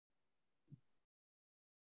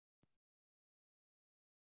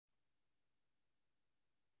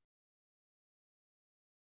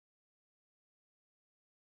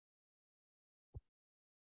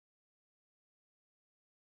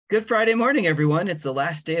Good Friday morning, everyone. It's the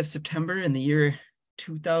last day of September in the year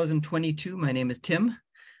 2022. My name is Tim.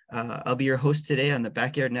 I'll be your host today on the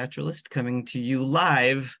Backyard Naturalist, coming to you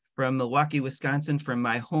live from Milwaukee, Wisconsin, from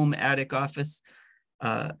my home attic office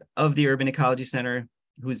of the Urban Ecology Center,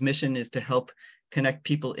 whose mission is to help connect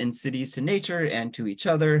people in cities to nature and to each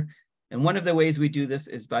other. And one of the ways we do this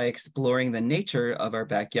is by exploring the nature of our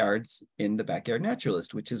backyards in the Backyard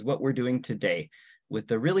Naturalist, which is what we're doing today with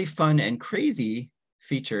the really fun and crazy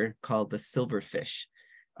feature called the Silverfish,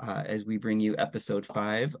 as we bring you episode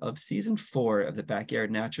 5 of season 4 of the Backyard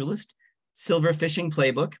Naturalist Silverfishing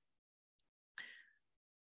Playbook.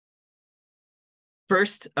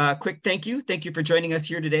 First, quick thank you. Thank you for joining us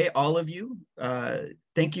here today, all of you.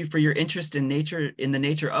 Thank you for your interest in nature, in the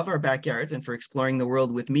nature of our backyards, and for exploring the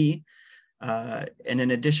world with me. And an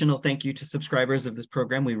additional thank you to subscribers of this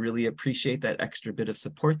program. We really appreciate that extra bit of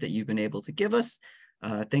support that you've been able to give us.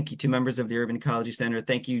 Thank you to members of the Urban Ecology Center.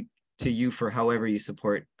 Thank you to you for however you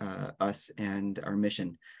support us and our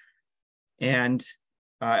mission. And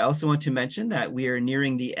I also want to mention that we are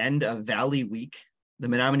nearing the end of Valley Week. The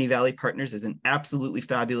Menominee Valley Partners is an absolutely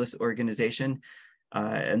fabulous organization,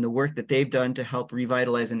 and the work that they've done to help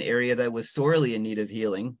revitalize an area that was sorely in need of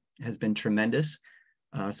healing has been tremendous.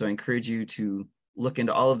 So I encourage you to look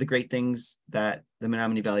into all of the great things that the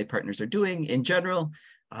Menominee Valley Partners are doing in general.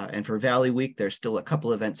 And for Valley Week, there's still a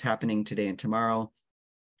couple events happening today and tomorrow,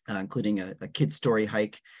 including a kid story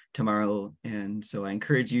hike tomorrow. And so I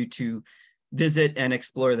encourage you to visit and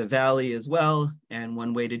explore the Valley as well. And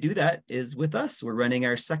one way to do that is with us. We're running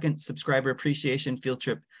our second subscriber appreciation field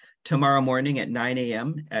trip tomorrow morning at 9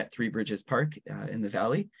 a.m. at Three Bridges Park in the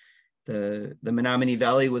Valley. The Menominee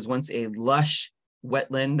Valley was once a lush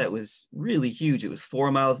wetland that was really huge. It was 4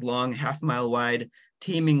 miles long, half-mile wide,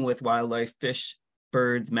 teeming with wildlife, fish,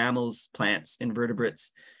 birds, mammals, plants,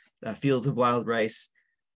 invertebrates, fields of wild rice.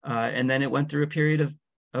 And then it went through a period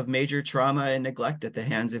of major trauma and neglect at the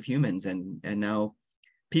hands of humans. And now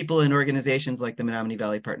people and organizations like the Menominee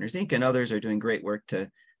Valley Partners, Inc. and others are doing great work to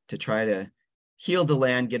try to heal the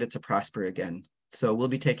land, get it to prosper again. So we'll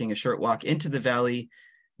be taking a short walk into the valley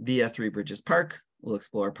via Three Bridges Park. We'll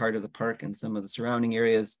explore part of the park and some of the surrounding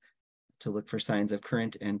areas to look for signs of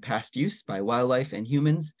current and past use by wildlife and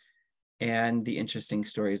humans, and the interesting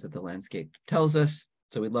stories that the landscape tells us.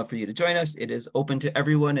 So we'd love for you to join us. It is open to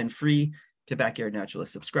everyone and free to Backyard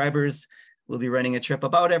Naturalist subscribers. We'll be running a trip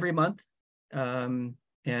about every month. And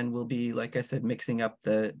we'll be, like I said, mixing up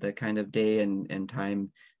the kind of day and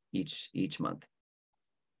time each month.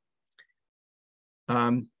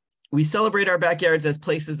 We celebrate our backyards as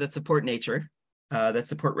places that support nature, that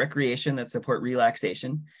support recreation, that support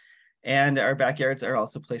relaxation. And our backyards are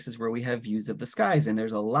also places where we have views of the skies, and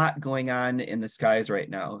there's a lot going on in the skies right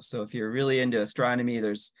now. So if you're really into astronomy,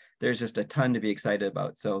 there's just a ton to be excited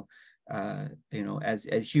about. So,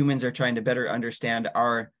 as humans are trying to better understand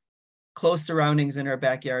our close surroundings in our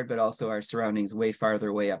backyard, but also our surroundings way farther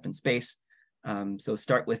away up in space. So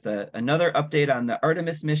start with another update on the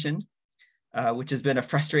Artemis mission, which has been a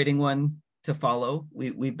frustrating one to follow.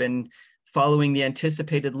 We've been following the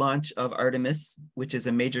anticipated launch of Artemis, which is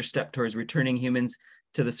a major step towards returning humans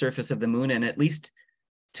to the surface of the moon. And at least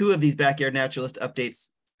 2 of these Backyard Naturalist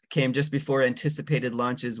updates came just before anticipated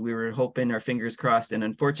launches. We were hoping, our fingers crossed, and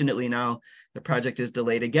unfortunately now the project is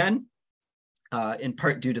delayed again, in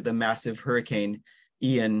part due to the massive Hurricane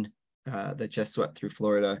Ian that just swept through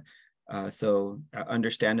Florida. So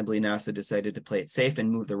understandably, NASA decided to play it safe and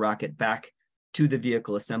move the rocket back to the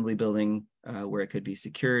vehicle assembly building where it could be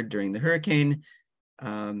secured during the hurricane,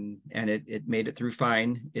 and it made it through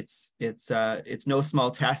fine. It's no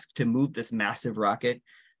small task to move this massive rocket.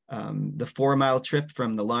 The 4-mile trip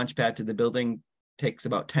from the launch pad to the building takes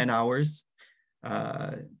about 10 hours,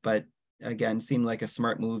 but again, seemed like a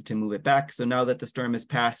smart move to move it back. So now that the storm has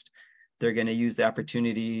passed, they're going to use the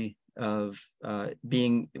opportunity of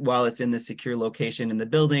while it's in the secure location in the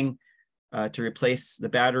building, to replace the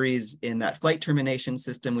batteries in that flight termination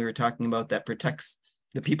system we were talking about that protects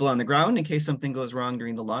the people on the ground in case something goes wrong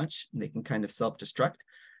during the launch. They can kind of self-destruct.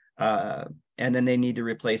 And then they need to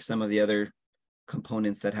replace some of the other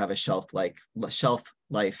components that have a shelf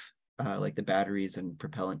life, like the batteries and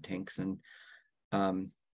propellant tanks.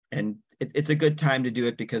 And it's a good time to do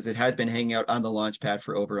it because it has been hanging out on the launch pad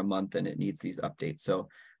for over a month and it needs these updates. So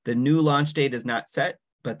the new launch date is not set,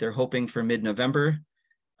 but they're hoping for mid-November.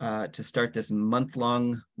 To start this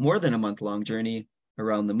more than a month-long journey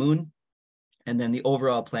around the moon. And then the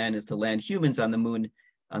overall plan is to land humans on the moon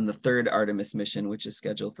on the 3rd Artemis mission, which is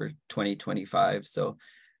scheduled for 2025. So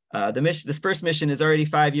this first mission is already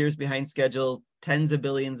 5 years behind schedule, tens of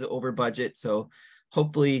billions over budget. So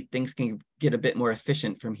hopefully things can get a bit more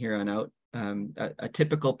efficient from here on out. A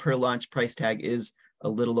typical per launch price tag is a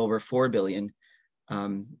little over 4 billion.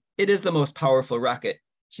 It is the most powerful rocket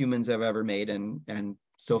humans have ever made, and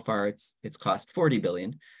so far it's cost 40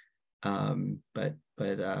 billion. But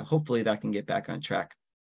hopefully that can get back on track.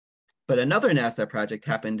 But another NASA project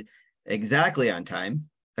happened exactly on time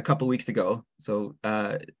a couple weeks ago. So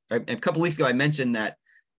a couple weeks ago, I mentioned that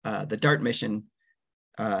the DART mission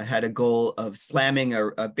had a goal of slamming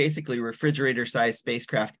a basically refrigerator-sized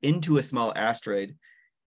spacecraft into a small asteroid,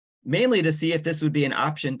 mainly to see if this would be an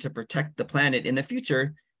option to protect the planet in the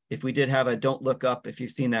future if we did have a don't look up, if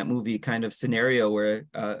you've seen that movie, kind of scenario where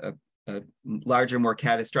a larger, more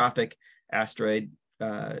catastrophic asteroid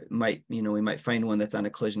we might find one that's on a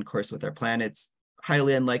collision course with our planet. It's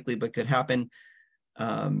highly unlikely, but could happen.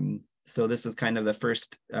 So this was kind of the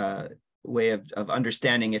first way of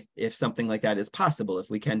understanding if something like that is possible, if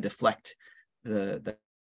we can deflect the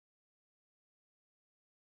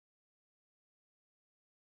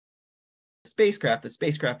spacecraft. The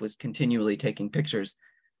spacecraft was continually taking pictures,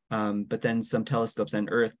 but then some telescopes on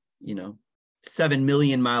Earth, 7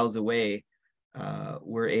 million miles away,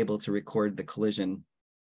 were able to record the collision,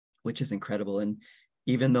 which is incredible. And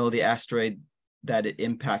even though the asteroid that it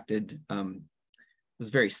impacted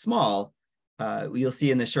was very small, you'll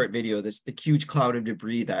see in the short video, the huge cloud of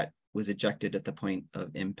debris that was ejected at the point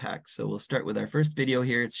of impact. So we'll start with our first video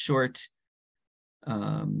here. It's short.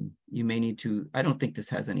 You may need to, I don't think this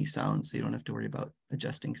has any sound, so you don't have to worry about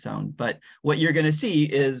adjusting sound. But what you're going to see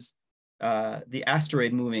is the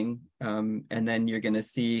asteroid moving, and then you're going to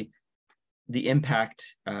see the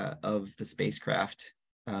impact of the spacecraft,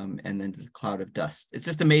 and then the cloud of dust. It's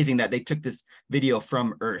just amazing that they took this video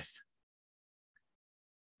from Earth.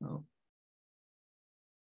 Oh.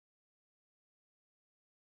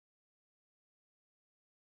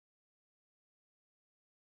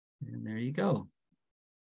 And there you go.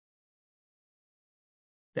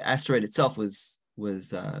 The asteroid itself was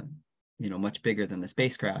much bigger than the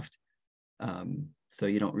spacecraft, so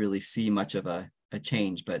you don't really see much of a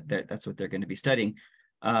change, but that's what they're going to be studying.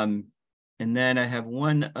 And then I have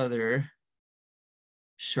one other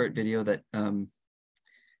short video that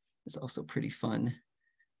is also pretty fun.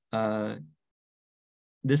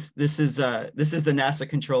 This is the NASA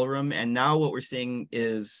control room, and now what we're seeing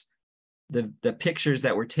is the pictures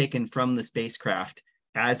that were taken from the spacecraft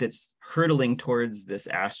as it's hurtling towards this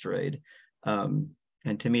asteroid. And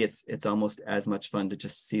to me, it's almost as much fun to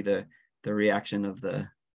just see the reaction of the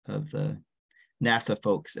NASA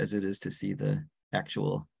folks as it is to see the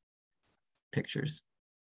actual pictures.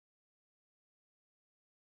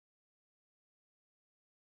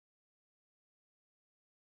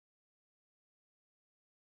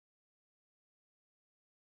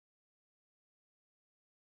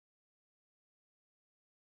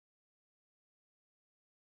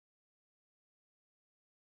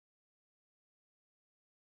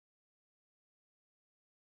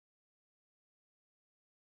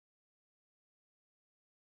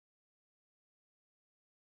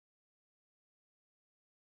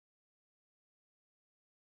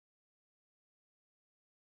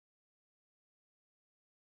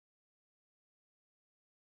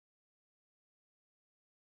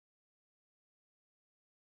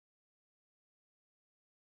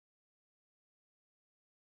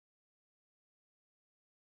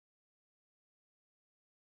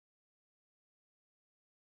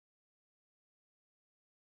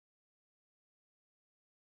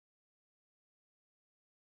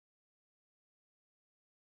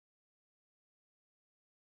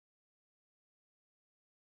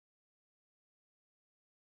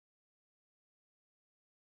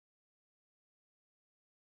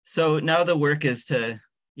 So now the work is to,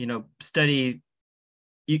 study,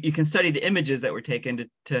 you can study the images that were taken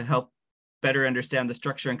to help better understand the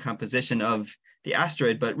structure and composition of the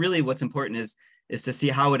asteroid. But really what's important is to see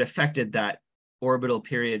how it affected that orbital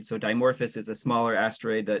period. So Dimorphos is a smaller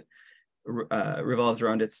asteroid that revolves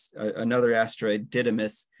around another asteroid,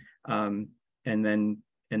 Didymus. And then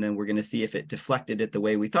we're going to see if it deflected it the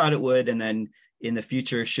way we thought it would. And then in the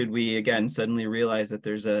future, should we again suddenly realize that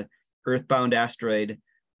there's a Earthbound asteroid,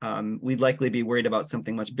 we'd likely be worried about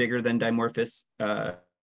something much bigger than Dimorphos.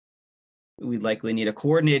 We'd likely need a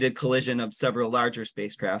coordinated collision of several larger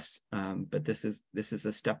spacecrafts, but this is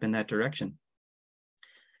a step in that direction.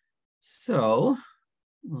 So,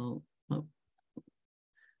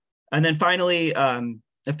 and then finally,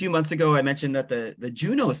 a few months ago, I mentioned that the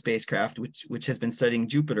Juno spacecraft, which has been studying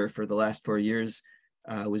Jupiter for the last 4 years,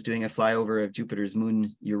 was doing a flyover of Jupiter's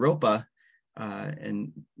moon Europa.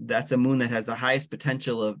 And that's a moon that has the highest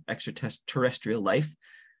potential of extraterrestrial life.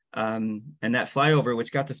 And that flyover,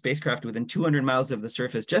 which got the spacecraft within 200 miles of the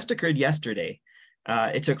surface, just occurred yesterday.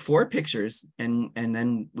 It took 4 pictures, and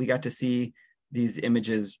then we got to see these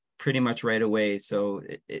images pretty much right away. So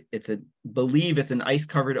it's an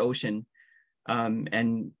ice-covered ocean,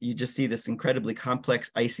 and you just see this incredibly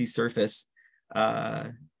complex icy surface,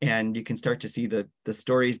 and you can start to see the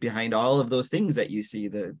stories behind all of those things that you see,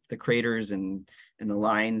 the craters and the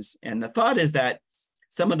lines. And the thought is that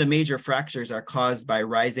some of the major fractures are caused by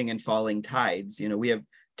rising and falling tides. We have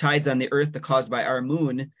tides on the Earth that are caused by our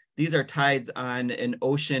moon. These are tides on an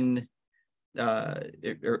ocean,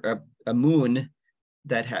 or a moon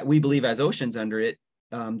that we believe has oceans under it,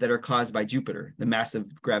 that are caused by Jupiter, the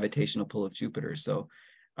massive gravitational pull of Jupiter. So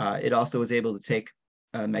it also was able to take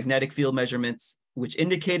magnetic field measurements, which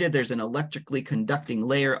indicated there's an electrically conducting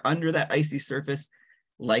layer under that icy surface,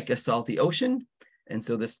 like a salty ocean. And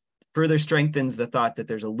so this further strengthens the thought that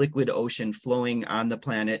there's a liquid ocean flowing on the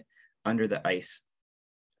planet under the ice.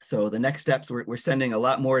 So the next steps, we're sending a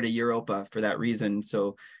lot more to Europa for that reason.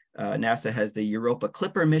 So NASA has the Europa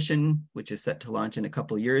Clipper mission, which is set to launch in a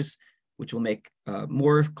couple of years, which will make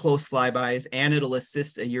more close flybys, and it'll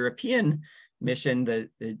assist a European mission,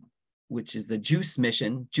 which is the JUICE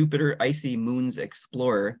mission, Jupiter Icy Moons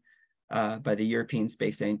Explorer, by the European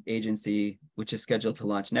Space Agency, which is scheduled to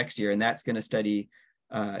launch next year. And that's going to study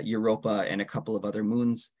Europa and a couple of other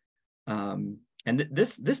moons. And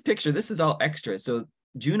this picture, this is all extra. So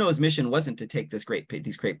Juno's mission wasn't to take these great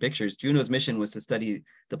pictures. Juno's mission was to study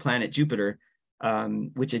the planet Jupiter,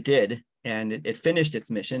 which it did, and it finished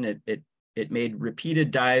its mission. It made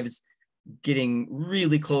repeated dives, getting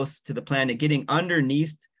really close to the planet, getting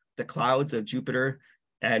underneath the clouds of Jupiter,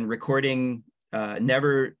 and recording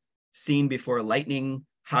never seen before lightning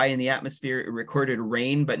high in the atmosphere. It recorded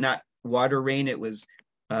rain, but not water rain. It was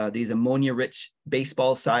these ammonia-rich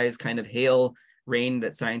baseball-sized kind of hail rain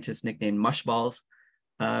that scientists nicknamed mush balls.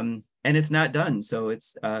 And it's not done. So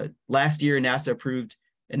it's last year, NASA approved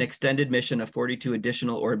an extended mission of 42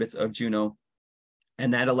 additional orbits of Juno,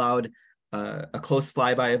 and that allowed a close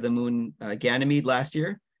flyby of the moon Ganymede last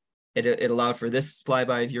year. It allowed for this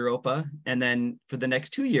flyby of Europa, and then for the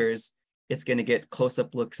next 2 years, it's going to get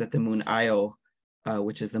close-up looks at the moon Io,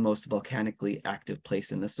 which is the most volcanically active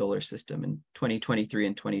place in the solar system, in 2023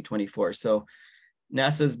 and 2024. So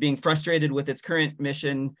NASA is being frustrated with its current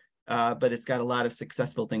mission, but it's got a lot of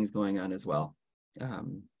successful things going on as well.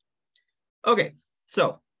 Okay,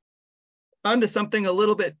 so on to something a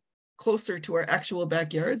little bit closer to our actual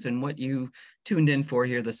backyards and what you tuned in for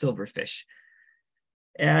here, the silverfish.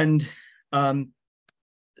 And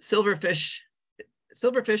silverfish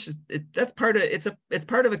is it's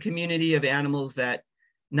part of a community of animals that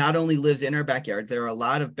not only lives in our backyards. There are a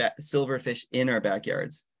lot of silverfish in our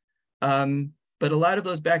backyards, but a lot of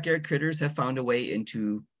those backyard critters have found a way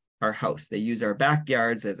into our house. They use our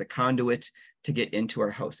backyards as a conduit to get into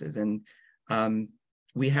our houses. And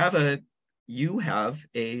you have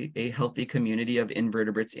a healthy community of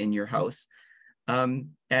invertebrates in your house.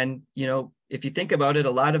 And if you think about it,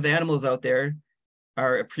 a lot of animals out there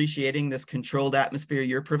are appreciating this controlled atmosphere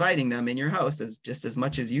you're providing them in your house just as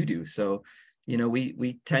much as you do. So,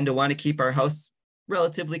 we tend to want to keep our house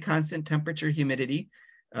relatively constant temperature, humidity.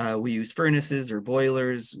 We use furnaces or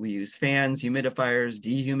boilers. We use fans, humidifiers,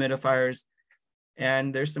 dehumidifiers.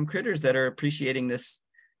 And there's some critters that are appreciating this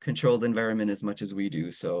controlled environment as much as we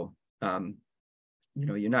do. So,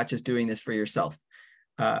 you're not just doing this for yourself.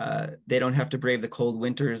 They don't have to brave the cold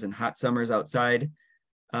winters and hot summers outside.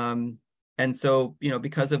 And so,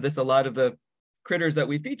 because of this, a lot of the critters that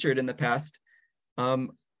we featured in the past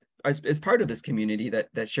is part of this community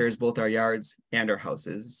that shares both our yards and our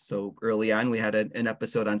houses. So early on, we had an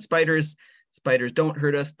episode on spiders. Spiders don't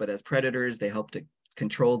hurt us, but as predators, they help to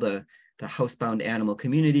control the housebound animal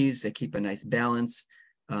communities. They keep a nice balance.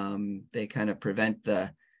 They kind of prevent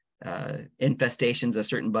the infestations of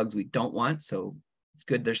certain bugs we don't want. So it's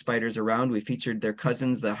good there's spiders around. We featured their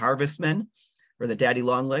cousins, the harvestmen, or the daddy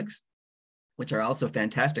longlegs, which are also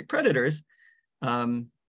fantastic predators.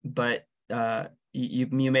 But you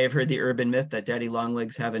may have heard the urban myth that daddy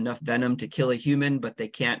longlegs have enough venom to kill a human, but they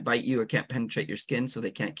can't bite you or can't penetrate your skin, so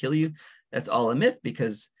they can't kill you. That's all a myth,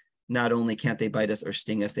 because not only can't they bite us or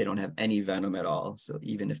sting us, they don't have any venom at all. So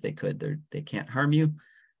even if they could, they can't harm you.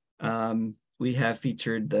 We have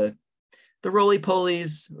featured the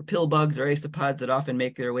roly-polies, or pill bugs, or isopods that often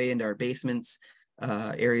make their way into our basements,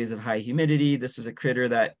 areas of high humidity. This is a critter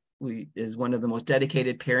that is one of the most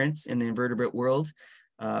dedicated parents in the invertebrate world.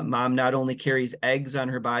 Mom not only carries eggs on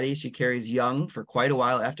her body, she carries young for quite a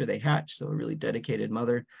while after they hatch. So a really dedicated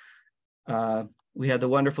mother. We have the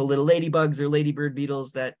wonderful little ladybugs or ladybird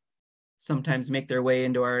beetles that sometimes make their way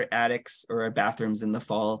into our attics or our bathrooms in the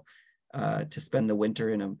fall to spend the winter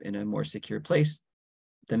in a more secure place.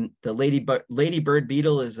 The ladybird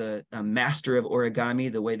beetle is a master of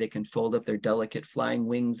origami, the way they can fold up their delicate flying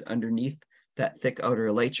wings underneath that thick outer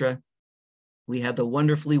elytra. We have the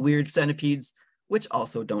wonderfully weird centipedes, which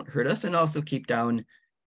also don't hurt us and also keep down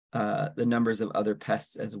the numbers of other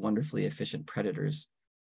pests as wonderfully efficient predators.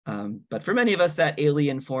 But for many of us, that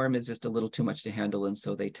alien form is just a little too much to handle, and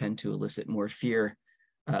so they tend to elicit more fear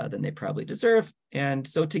than they probably deserve. And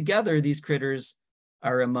so together, these critters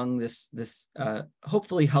are among this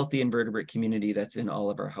hopefully healthy invertebrate community that's in all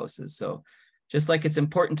of our houses. So just like it's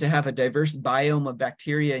important to have a diverse biome of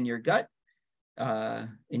bacteria in your gut,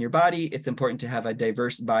 in your body, it's important to have a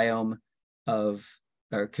diverse biome of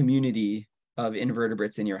or community of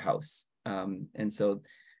invertebrates in your house. And so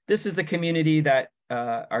this is the community that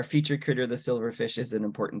our featured critter, the silverfish, is an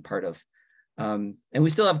important part of. And we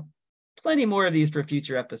still have plenty more of these for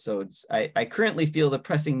future episodes. I currently feel the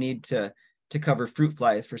pressing need to cover fruit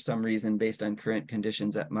flies for some reason based on current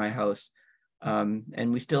conditions at my house.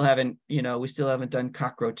 And we still haven't done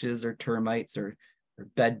cockroaches or termites or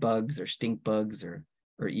bed bugs or stink bugs or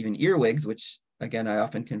even earwigs, which again, I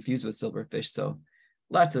often confuse with silverfish. So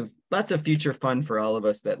lots of future fun for all of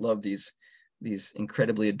us that love these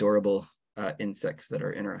incredibly adorable insects that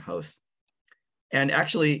are in our house. And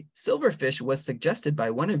actually, silverfish was suggested by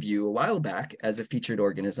one of you a while back as a featured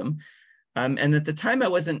organism. And at the time, I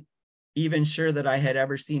wasn't even sure that I had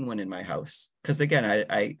ever seen one in my house. Because again,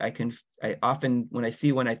 I often, when I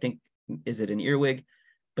see one, I think, is it an earwig?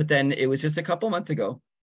 But then it was just a couple months ago.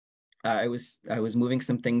 I was moving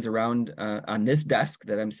some things around on this desk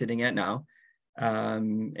that I'm sitting at now.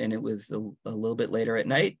 And it was a little bit later at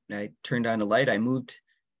night. I turned on a light. I moved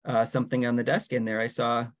something on the desk, and there I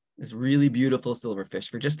saw this really beautiful silverfish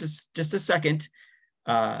for just a second.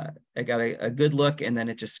 I got a good look, and then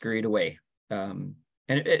it just scurried away. And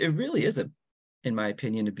it really is in my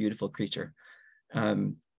opinion, a beautiful creature.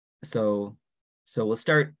 So we'll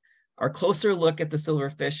start our closer look at the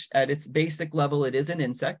silverfish. At its basic level, it is an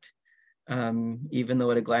insect. Even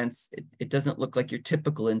though at a glance, it doesn't look like your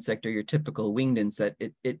typical insect or your typical winged insect.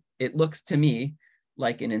 It looks to me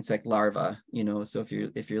like an insect larva, so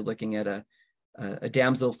if you're looking at a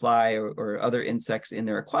damselfly or other insects in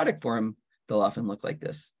their aquatic form, they'll often look like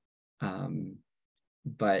this.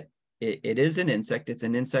 But it is an insect. It's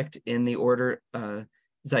an insect in the order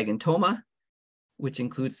Zygentoma, which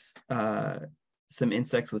includes some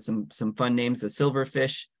insects with some fun names: the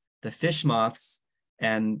silverfish, the fish moths,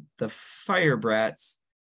 and the fire brats,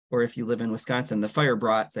 or if you live in Wisconsin, the fire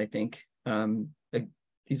brats, I think.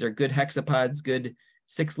 These are good hexapods, good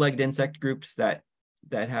six-legged insect groups that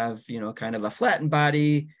have, kind of a flattened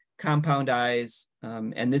body, compound eyes.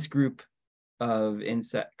 And this group of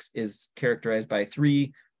insects is characterized by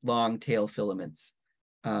 3 long tail filaments,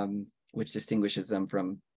 which distinguishes them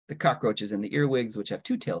from the cockroaches and the earwigs, which have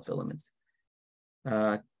 2 tail filaments.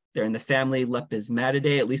 They're in the family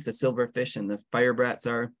Lepismatidae, at least the silverfish and the fire brats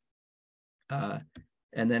are. And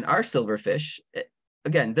then our silverfish,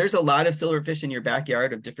 again, there's a lot of silverfish in your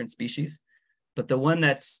backyard of different species, but the one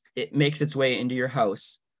it makes its way into your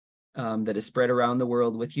house, that is spread around the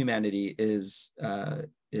world with humanity is the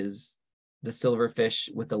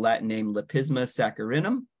silverfish with the Latin name Lepisma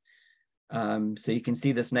saccharinum. So you can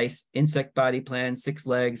see this nice insect body plan, 6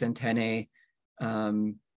 legs, antennae.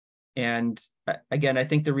 And again, I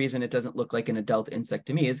think the reason it doesn't look like an adult insect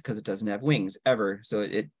to me is because it doesn't have wings ever. So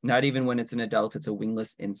not even when it's an adult, it's a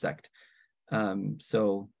wingless insect.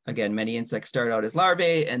 So again, many insects start out as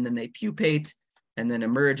larvae and then they pupate and then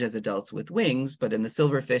emerge as adults with wings. But in the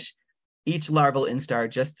silverfish, each larval instar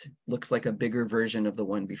just looks like a bigger version of the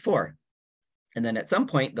one before. And then at some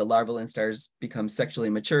point, the larval instars become sexually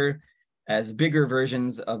mature as bigger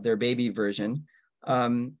versions of their baby version.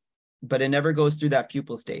 But it never goes through that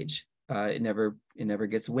pupal stage. It never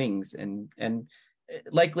gets wings, and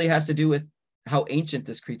it likely has to do with how ancient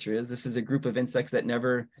this creature is. This is a group of insects that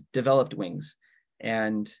never developed wings.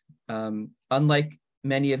 And unlike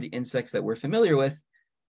many of the insects that we're familiar with,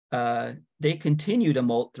 they continue to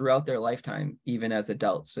molt throughout their lifetime, even as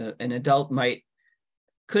adults. An adult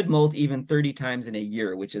could molt even 30 times in a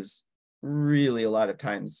year, which is really a lot of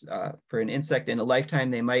times. For an insect in a lifetime,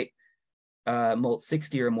 they might molt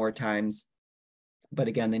 60 or more times, but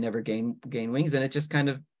again, they never gain wings, and it just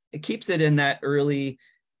it keeps it in that early,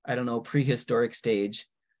 prehistoric stage.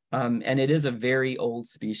 And it is a very old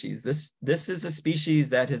species. This is a species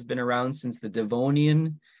that has been around since the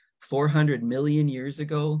Devonian, 400 million years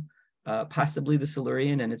ago, possibly the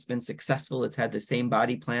Silurian, and it's been successful. It's had the same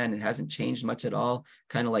body plan. It hasn't changed much at all,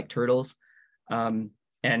 kind of like turtles.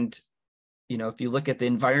 And if you look at the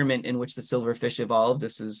environment in which the silverfish evolved,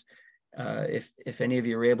 this is, if any of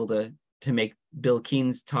you were able to make Bill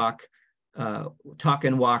Keene's talk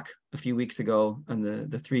and walk a few weeks ago on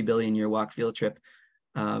the 3 billion year walk field trip,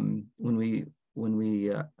 when we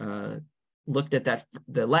looked at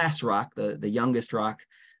the last rock, the youngest rock,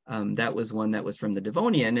 that was one that was from the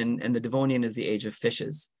Devonian, and the Devonian is the age of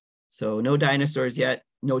fishes. So no dinosaurs yet,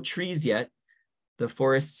 no trees yet. The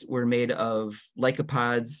forests were made of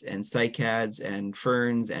lycopods and cycads and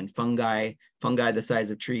ferns and fungi the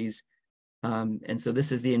size of trees. And so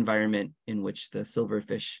this is the environment in which the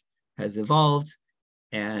silverfish has evolved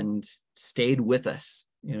and stayed with us.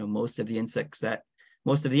 Most of the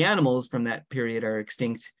animals from that period are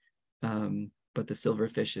extinct, but the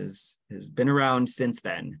silverfish has been around since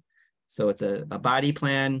then. So it's a body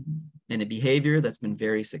plan and a behavior that's been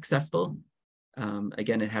very successful.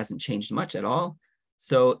 Again, it hasn't changed much at all.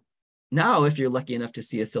 So now if you're lucky enough to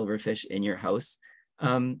see a silverfish in your house,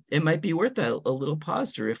 it might be worth a little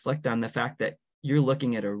pause to reflect on the fact that you're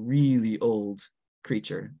looking at a really old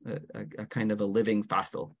creature, a kind of a living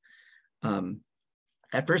fossil.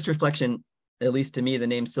 At first reflection, at least to me, the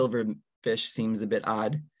name silverfish seems a bit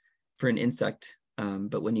odd for an insect.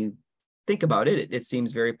 But when you think about it, it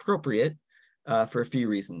seems very appropriate for a few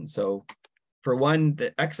reasons. So for one,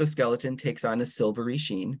 the exoskeleton takes on a silvery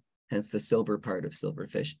sheen, hence the silver part of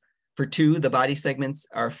silverfish. For two, the body segments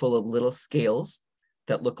are full of little scales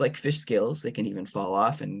that look like fish scales. They can even fall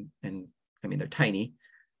off, and I mean, they're tiny.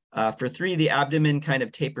 For three, the abdomen kind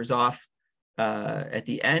of tapers off at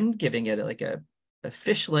the end, giving it like a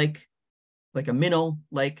fish-like, like a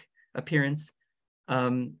minnow-like appearance.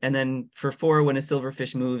 And then for four, when a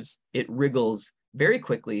silverfish moves, it wriggles very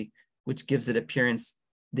quickly, which gives it the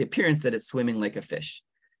appearance that it's swimming like a fish.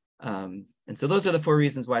 And so those are the four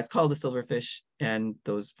reasons why it's called a silverfish, and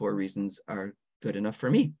those four reasons are good enough for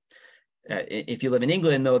me. If you live in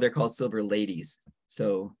England, though, they're called silver ladies.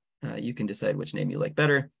 So you can decide which name you like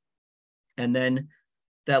better. And then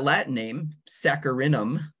that Latin name,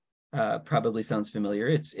 saccharinum, probably sounds familiar.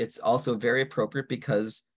 It's also very appropriate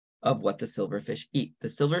because of what the silverfish eat. The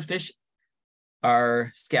silverfish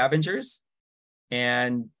are scavengers,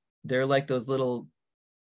 and they're like those little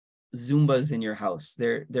Zumbas in your house.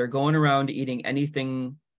 They're going around eating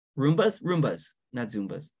anything. Roombas, not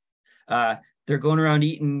Zumbas. They're going around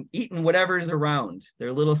eating whatever's around.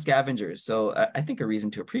 They're little scavengers. So I think a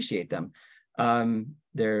reason to appreciate them.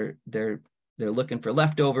 They're looking for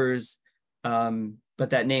leftovers. But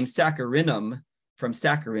that name saccharinum, from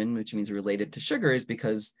saccharin, which means related to sugar, is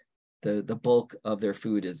because the bulk of their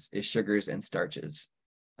food is sugars and starches.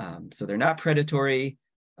 So they're not predatory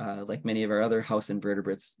like many of our other house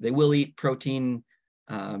invertebrates. They will eat protein,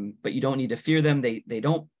 but you don't need to fear them. They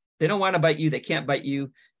don't want to bite you. They can't bite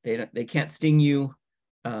you. They can't sting you.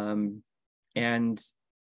 And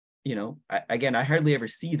again, I hardly ever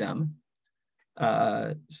see them.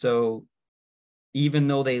 So even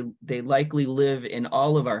though they likely live in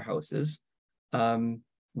all of our houses,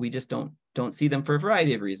 we just don't see them for a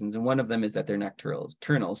variety of reasons. And one of them is that they're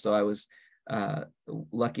nocturnal. So I was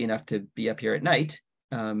lucky enough to be up here at night,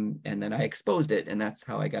 and then I exposed it, and that's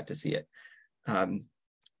how I got to see it.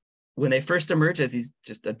 When they first emerge as these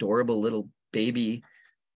just adorable little baby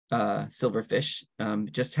silverfish,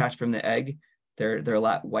 just hatched from the egg, they're a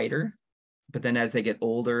lot whiter. But then as they get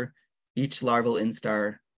older, each larval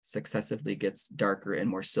instar successively gets darker and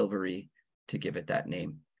more silvery to give it that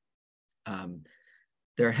name.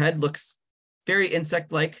 Their head looks very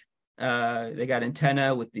insect-like. They got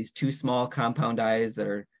antennae with these two small compound eyes that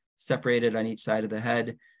are separated on each side of the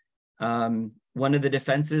head. One of the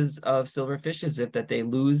defenses of silverfish is that they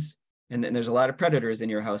lose, and then there's a lot of predators in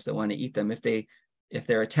your house that want to eat them. If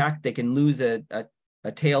they're attacked, they can lose a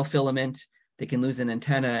tail filament, they can lose an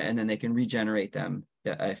antenna, and then they can regenerate them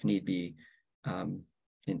if need be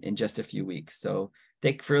in just a few weeks. So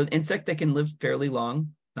for an insect, they can live fairly long,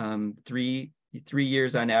 3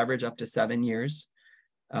 years on average, up to 7 years.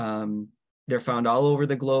 They're found all over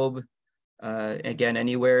the globe. Again,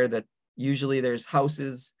 anywhere that usually there's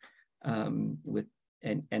houses and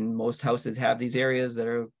most houses have these areas that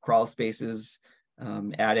are crawl spaces,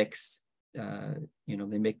 attics.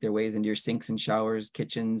 They make their ways into your sinks and showers,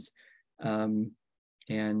 kitchens, and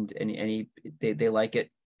they like it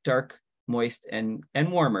dark, moist, and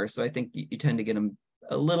warmer. So I think you tend to get them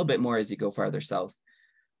a little bit more as you go farther south.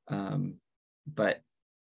 But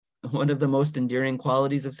one of the most endearing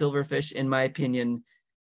qualities of silverfish, in my opinion,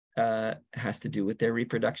 has to do with their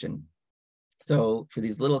reproduction. So for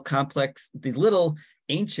these little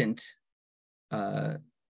ancient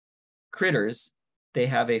critters, they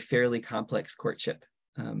have a fairly complex courtship.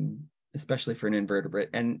 especially for an invertebrate,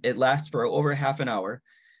 and it lasts for over half an hour.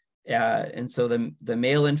 And so the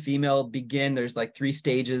male and female begin, there's like 3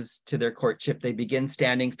 stages to their courtship. They begin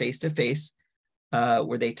standing face to face,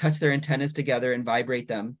 where they touch their antennas together and vibrate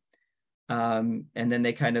them. And then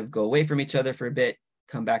they kind of go away from each other for a bit,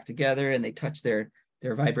 come back together, and they touch their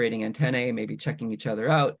vibrating antennae, maybe checking each other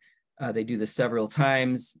out. They do this several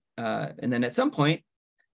times. And then at some point,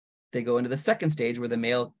 they go into the second stage where the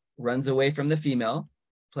male runs away from the female,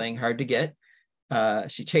 playing hard to get.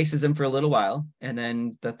 She chases him for a little while. And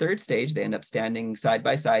then the third stage, they end up standing side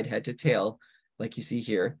by side, head to tail, like you see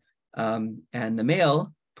here. And the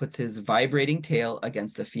male puts his vibrating tail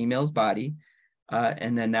against the female's body.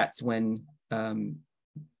 And then that's when the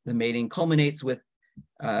mating culminates with,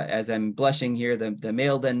 as I'm blushing here, the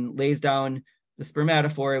male then lays down the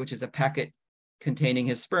spermatophore, which is a packet containing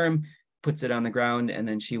his sperm, puts it on the ground, and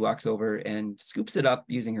then she walks over and scoops it up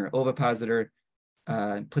using her ovipositor,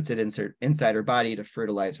 puts it inside her body to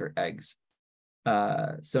fertilize her eggs.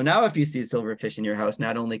 So now if you see silverfish in your house,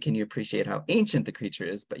 not only can you appreciate how ancient the creature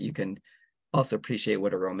is, but you can also appreciate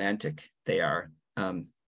what a romantic they are. And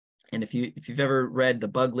if you've ever read The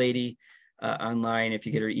Bug Lady online, if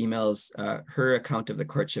you get her emails, her account of the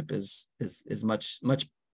courtship is much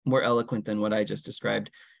more eloquent than what I just described.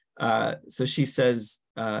 So she says,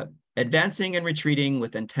 advancing and retreating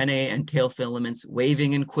with antennae and tail filaments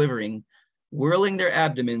waving and quivering, whirling their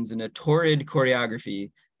abdomens in a torrid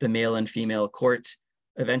choreography, the male and female court.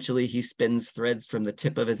 Eventually, he spins threads from the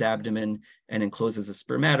tip of his abdomen and encloses a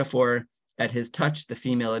spermatophore. At his touch, the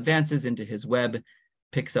female advances into his web,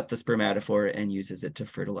 picks up the spermatophore, and uses it to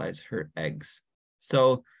fertilize her eggs.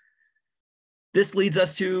 So this leads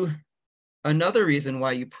us to another reason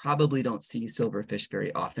why you probably don't see silverfish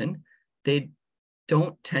very often. They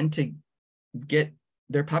don't tend to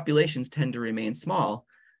their populations tend to remain small.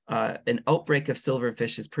 An outbreak of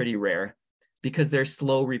silverfish is pretty rare because they're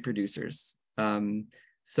slow reproducers.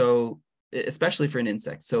 So especially for an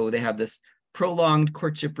insect. So they have this prolonged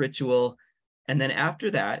courtship ritual. And then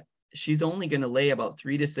after that, she's only going to lay about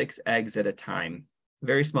 3 to 6 eggs at a time,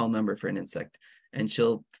 very small number for an insect. And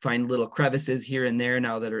she'll find little crevices here and there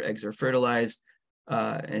now that her eggs are fertilized,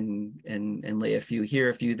 and lay a few here,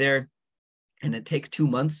 a few there. And it takes 2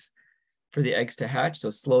 months for the eggs to hatch. So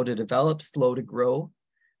slow to develop, slow to grow.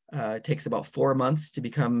 It takes about 4 months to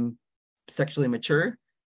become sexually mature.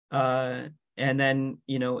 And then,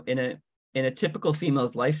 in a typical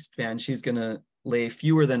female's lifespan, she's going to lay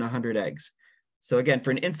fewer than 100 eggs. So again, for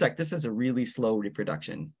an insect, this is a really slow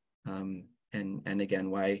reproduction. And again,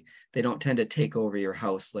 why they don't tend to take over your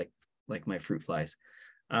house like my fruit flies.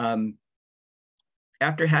 After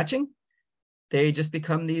hatching, they just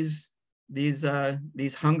become these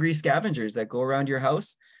hungry scavengers that go around your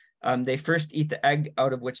house. They first eat the egg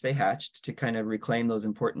out of which they hatched to kind of reclaim those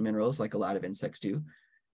important minerals, like a lot of insects do.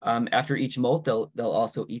 After each molt, they'll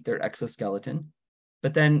also eat their exoskeleton.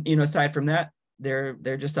 But then, aside from that,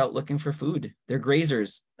 they're just out looking for food. They're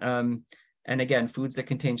grazers. And again, foods that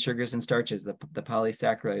contain sugars and starches, the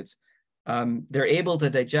polysaccharides. They're able to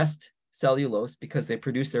digest cellulose because they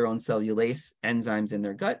produce their own cellulase enzymes in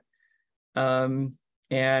their gut.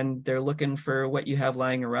 And they're looking for what you have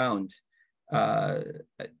lying around.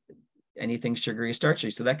 Anything sugary, starchy.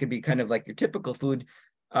 So that could be kind of like your typical food.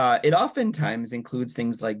 It oftentimes includes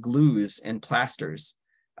things like glues and plasters.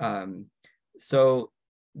 So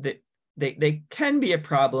they can be a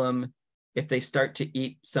problem if they start to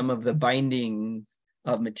eat some of the binding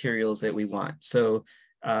of materials that we want. So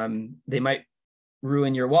they might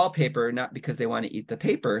ruin your wallpaper, not because they want to eat the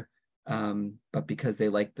paper, but because they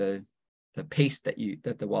like the paste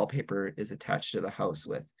that the wallpaper is attached to the house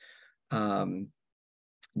with.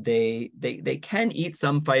 They can eat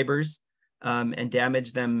some fibers and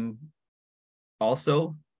damage them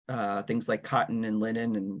also, things like cotton and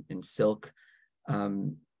linen and silk.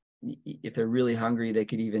 If they're really hungry, they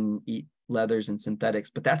could even eat leathers and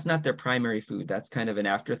synthetics, but that's not their primary food. That's kind of an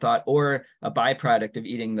afterthought or a byproduct of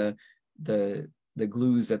eating the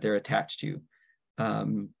glues that they're attached to.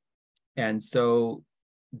 And so,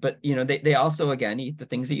 but they also again eat the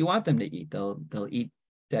things that you want them to eat. They'll eat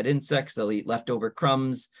dead insects, they'll eat leftover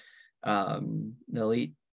crumbs, they'll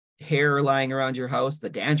eat hair lying around your house, the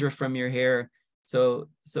dandruff from your hair. So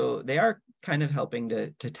they are kind of helping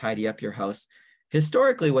to tidy up your house.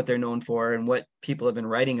 Historically, what they're known for and what people have been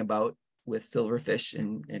writing about with silverfish,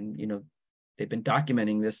 and they've been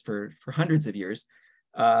documenting this for hundreds of years.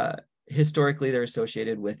 Historically, they're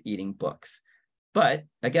associated with eating books. But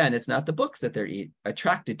again, it's not the books that they're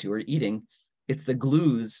attracted to or eating. It's the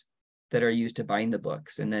glues that are used to bind the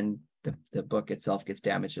books. And then the book itself gets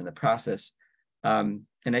damaged in the process. And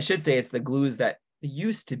I should say it's the glues that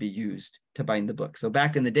used to be used to bind the book. So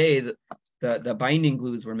back in the day, the binding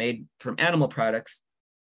glues were made from animal products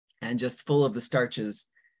and just full of the starches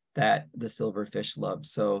that the silverfish loved.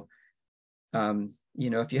 So, you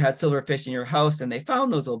know, if you had silverfish in your house and they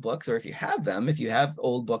found those old books, or if you have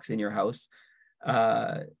old books in your house,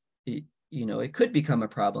 you know, it could become a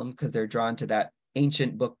problem because they're drawn to that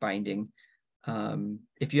ancient book binding.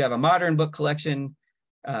 If you have a modern book collection,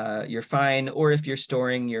 you're fine. Or if you're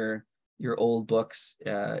storing your old books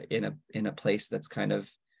in a place that's kind of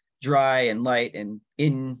dry and light and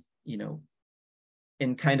in, you know,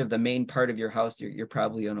 in kind of the main part of your house, you're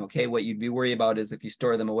probably on okay. What you'd be worried about is if you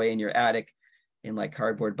store them away in your attic in like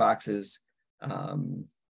cardboard boxes,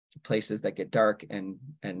 places that get dark and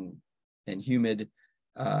humid,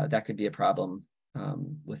 that could be a problem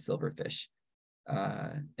with silverfish.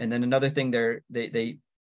 And then another thing they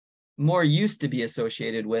more used to be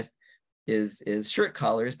associated with is shirt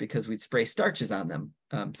collars, because we'd spray starches on them.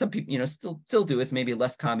 Some people, you know, still do. It's maybe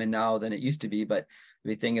less common now than it used to be, but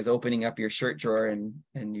the thing is opening up your shirt drawer and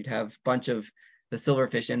you'd have a bunch of the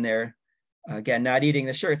silverfish in there. Again, not eating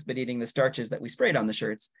the shirts, but eating the starches that we sprayed on the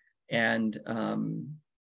shirts. And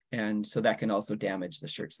so that can also damage the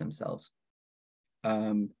shirts themselves.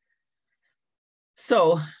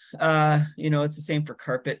 So, you know, it's the same for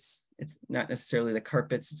carpets. It's not necessarily the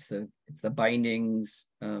carpets, it's the bindings,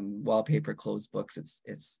 wallpaper, clothes, books.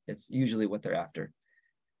 It's usually what they're after.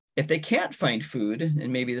 If they can't find food,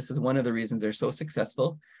 and maybe this is one of the reasons they're so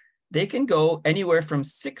successful, they can go anywhere from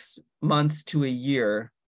 6 months to a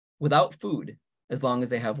year without food, as long as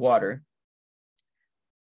they have water.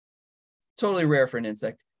 Totally rare for an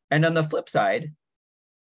insect. And on the flip side,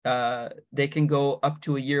 they can go up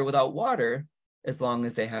to a year without water, as long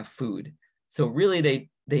as they have food. So really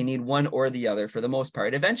they need one or the other for the most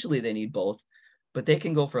part. Eventually they need both, but they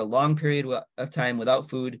can go for a long period of time without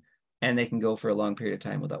food, and they can go for a long period of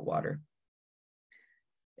time without water.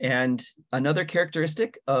 And another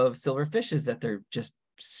characteristic of silverfish is that they're just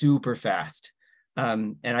super fast.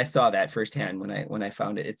 And I saw that firsthand when I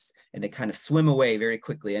found it. And they kind of swim away very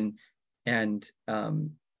quickly.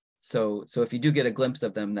 So if you do get a glimpse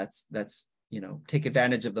of them, that's you know, take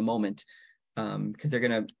advantage of the moment, because they're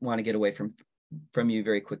going to want to get away from you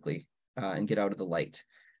very quickly and get out of the light.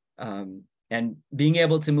 And being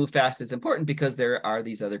able to move fast is important because there are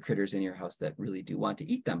these other critters in your house that really do want to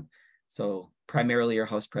eat them. So primarily your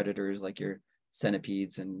house predators, like your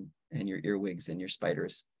centipedes and your earwigs and your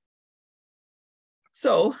spiders.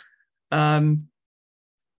 So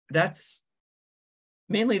that's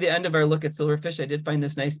mainly the end of our look at silverfish. I did find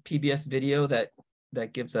this nice PBS video that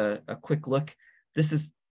gives a quick look. This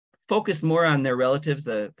is focused more on their relatives,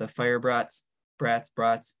 the fire brats.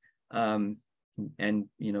 And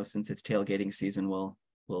you know, since it's tailgating season, we'll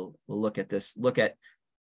look at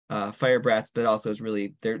fire brats, but also is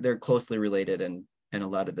really they're closely related, and a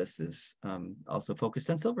lot of this is also focused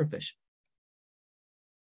on silverfish.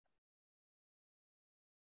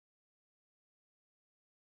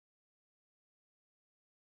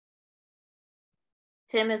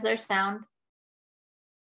 Tim, is there sound?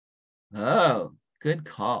 Oh, good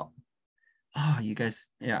call. Oh, you guys,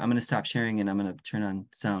 yeah, I'm going to stop sharing and I'm going to turn on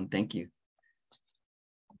sound. Thank you.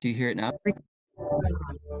 Do you hear it now?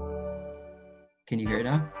 Can you hear it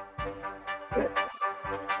now?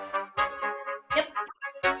 Yep.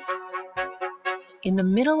 In the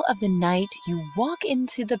middle of the night, you walk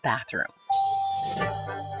into the bathroom.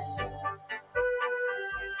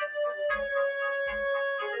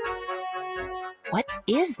 What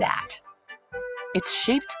is that? It's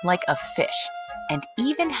shaped like a fish and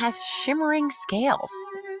even has shimmering scales.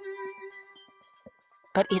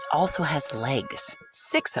 But it also has legs,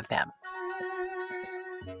 6 of them.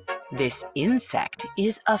 This insect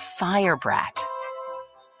is a fire brat.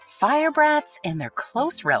 Fire brats and their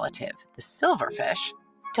close relative, the silverfish,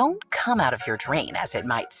 don't come out of your drain as it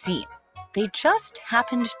might seem. They just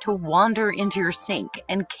happened to wander into your sink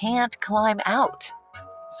and can't climb out.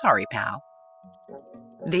 Sorry, pal.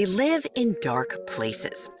 They live in dark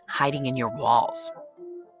places, hiding in your walls,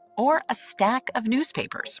 or a stack of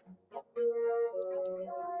newspapers.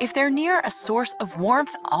 If they're near a source of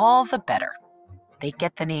warmth, all the better. They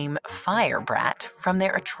get the name fire brat from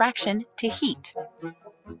their attraction to heat.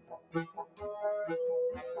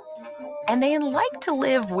 And they like to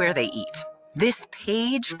live where they eat. This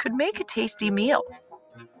page could make a tasty meal.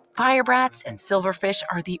 Fire brats and silverfish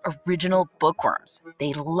are the original bookworms.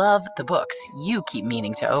 They love the books you keep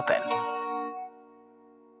meaning to open.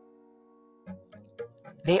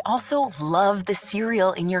 They also love the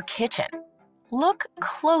cereal in your kitchen. Look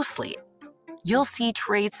closely. You'll see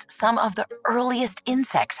traits some of the earliest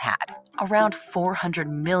insects had, around 400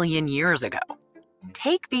 million years ago.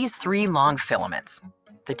 Take these 3 long filaments.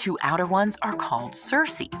 The 2 outer ones are called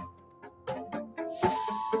cerci.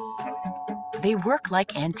 They work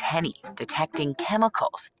like antennae, detecting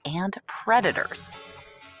chemicals and predators,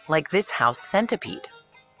 like this house centipede.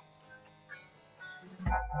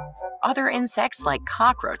 Other insects, like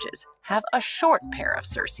cockroaches, have a short pair of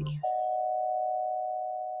cerci.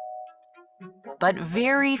 But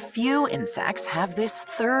very few insects have this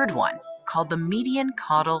third one, called the median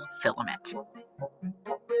caudal filament.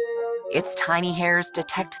 Its tiny hairs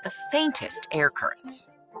detect the faintest air currents.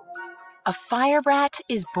 A firebrat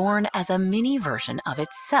is born as a mini version of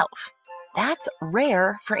itself. That's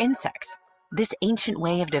rare for insects. This ancient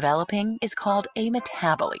way of developing is called a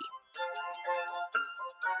metaboly.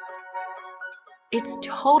 It's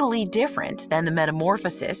totally different than the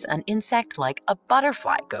metamorphosis an insect like a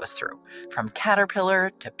butterfly goes through, from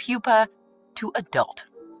caterpillar to pupa to adult.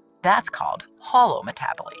 That's called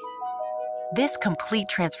holometaboly. This complete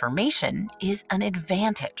transformation is an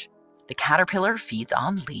advantage. The caterpillar feeds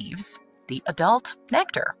on leaves, the adult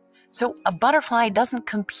nectar. So a butterfly doesn't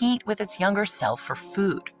compete with its younger self for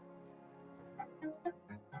food.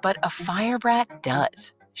 But a firebrat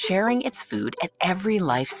does, sharing its food at every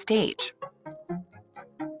life stage.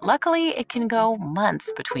 Luckily, it can go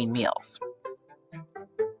months between meals.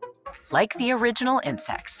 Like the original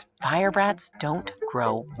insects, firebrats don't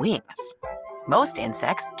grow wings. Most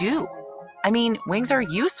insects do. I mean, wings are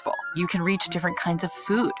useful. You can reach different kinds of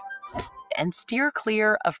food and steer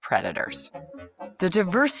clear of predators. The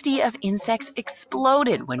diversity of insects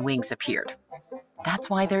exploded when wings appeared. That's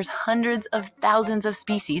why there's hundreds of thousands of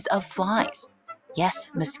species of flies. Yes,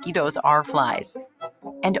 mosquitoes are flies.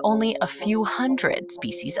 And only a few hundred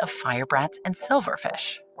species of firebrats and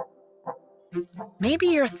silverfish. Maybe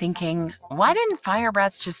you're thinking, why didn't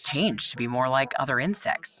firebrats just change to be more like other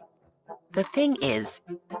insects? The thing is,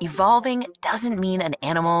 evolving doesn't mean an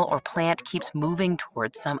animal or plant keeps moving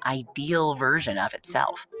towards some ideal version of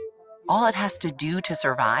itself. All it has to do to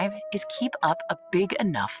survive is keep up a big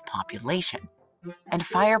enough population. And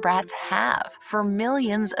firebrats have for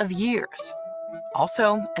millions of years.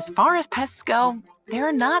 Also, as far as pests go,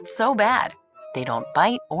 they're not so bad. They don't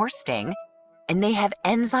bite or sting, and they have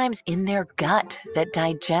enzymes in their gut that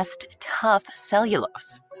digest tough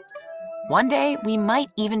cellulose. One day, we might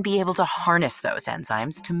even be able to harness those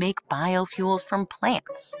enzymes to make biofuels from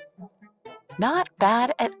plants. Not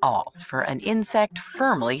bad at all for an insect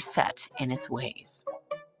firmly set in its ways.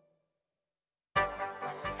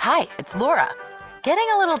 Hi, it's Laura. Getting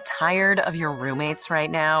a little tired of your roommates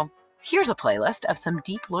right now? Here's a playlist of some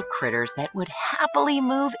deep-look critters that would happily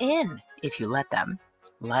move in if you let them,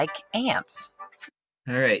 like ants.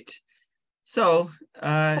 All right. So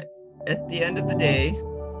at the end of the day,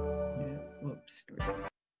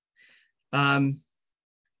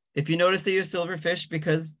 if you notice that you're silverfish,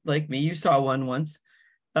 because like me, you saw one once,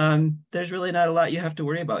 there's really not a lot you have to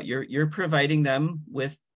worry about. You're providing them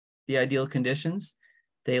with the ideal conditions.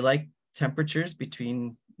 They like temperatures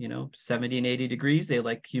between 70 and 80 degrees. They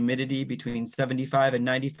like humidity between 75 and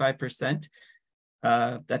 95%.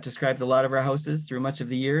 That describes a lot of our houses through much of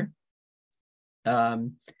the year.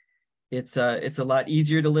 It's a lot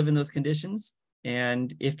easier to live in those conditions.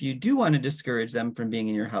 And if you do want to discourage them from being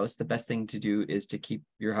in your house, the best thing to do is to keep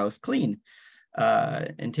your house clean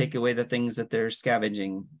and take away the things that they're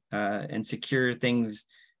scavenging and secure things,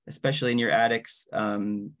 especially in your attics,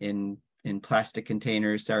 in plastic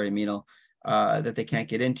containers, that they can't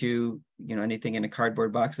get into. Anything in a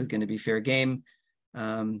cardboard box is going to be fair game.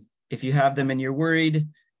 If you have them and you're worried,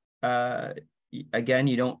 again,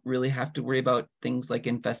 you don't really have to worry about things like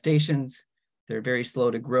infestations. They're very slow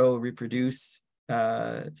to grow, reproduce.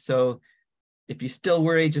 So if you still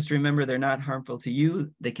worry, just remember they're not harmful to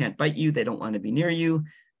you. They can't bite you. They don't want to be near you.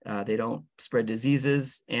 They don't spread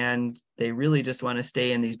diseases. And they really just want to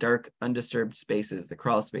stay in these dark, undisturbed spaces, the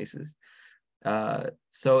crawl spaces.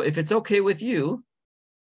 So if it's okay with you,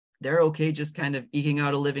 they're okay just kind of eking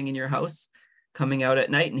out a living in your house, coming out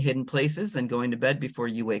at night in hidden places and going to bed before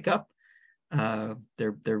you wake up.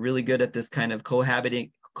 They're really good at this kind of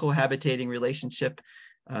cohabitating relationship.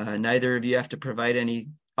 Neither of you have to provide any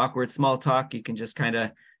awkward small talk. You can just kind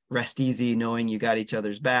of rest easy knowing you got each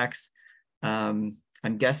other's backs.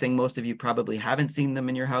 I'm guessing most of you probably haven't seen them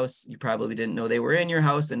in your house. You probably didn't know they were in your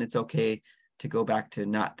house, and it's okay to go back to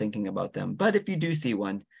not thinking about them. But if you do see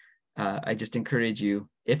one, I just encourage you,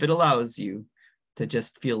 if it allows you, to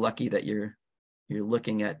just feel lucky that you're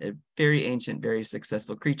looking at a very ancient, very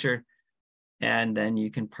successful creature, and then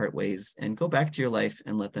you can part ways and go back to your life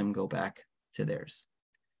and let them go back to theirs.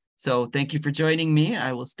 So thank you for joining me.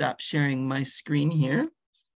 I will stop sharing my screen here.